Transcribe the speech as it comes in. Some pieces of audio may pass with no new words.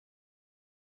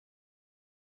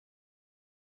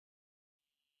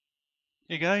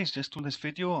Hey guys, just doing this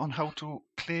video on how to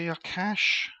clear your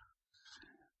cache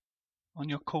on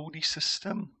your Kodi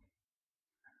system.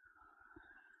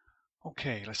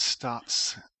 Okay, let's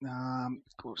start.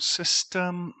 Go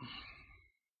System,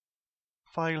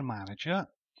 File Manager.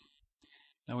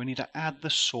 Now we need to add the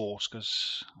source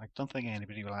because I don't think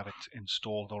anybody will have it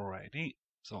installed already.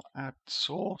 So add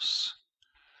source.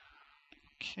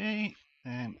 Okay,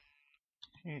 then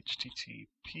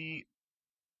http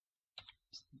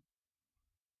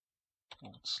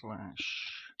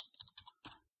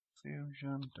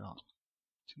 /fusion.tv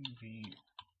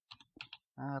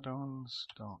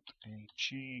addons.ag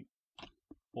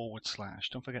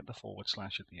 / don't forget the /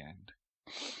 at the end.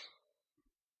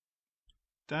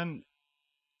 Done.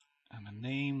 And a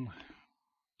name,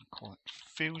 call it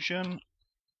Fusion.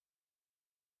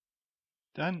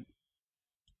 Done.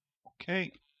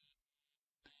 Okay.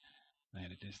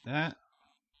 There it is there.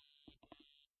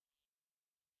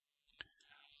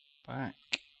 Back.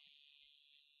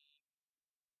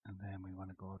 And then we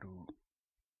want to go to,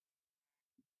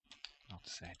 not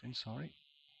settings, sorry.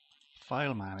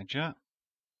 File Manager.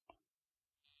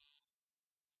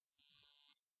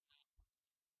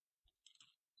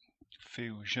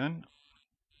 Fusion.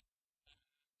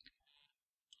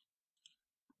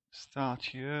 Start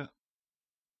here.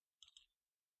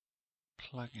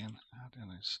 Plugin, add-in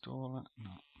installer.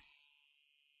 No.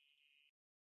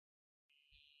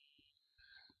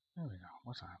 There we go.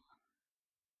 What's that?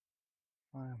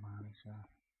 File Manager.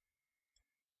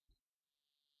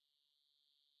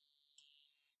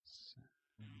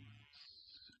 Settings.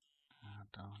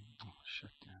 Add-on. Oh,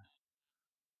 shit, yeah.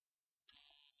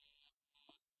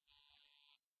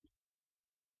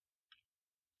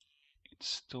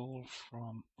 Install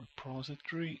from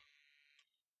repository.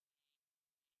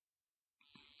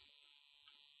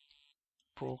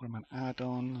 Program and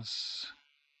add-ons.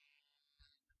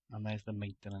 And there's the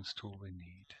maintenance tool we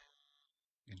need.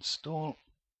 Install.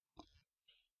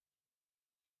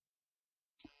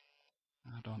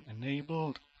 Add-on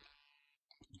enabled.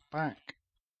 Back.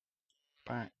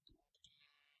 Clear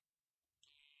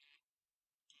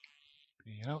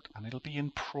out. And it'll be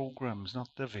in programs, not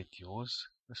the videos.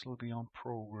 This will be on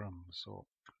programs. So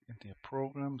into your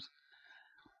programs.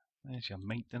 There's your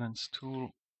maintenance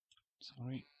tool.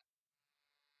 Sorry.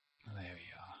 There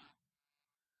we are.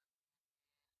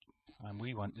 And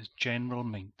we want is general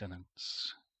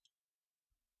maintenance.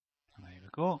 And there we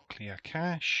go. Clear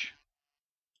cache.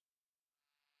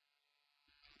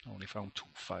 Only found 2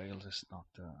 files. It's not.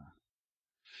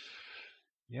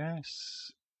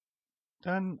 Yes.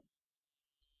 Done.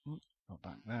 Go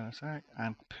back there a sec.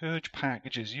 And purge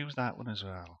packages. Use that one as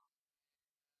well.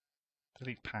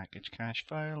 Delete package cache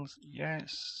files.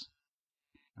 Yes.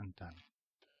 And done.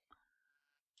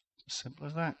 As simple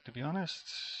as that, to be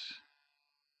honest.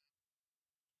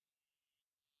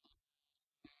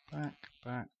 Back.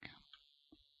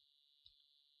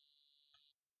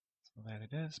 So there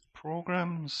it is.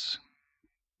 Programs,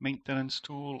 maintenance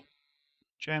tool,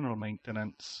 general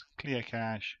maintenance, clear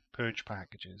cache, purge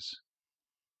packages.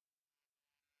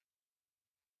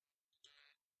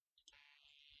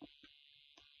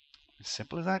 As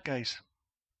simple as that, guys.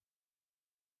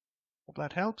 Hope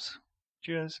that helps.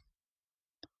 Cheers.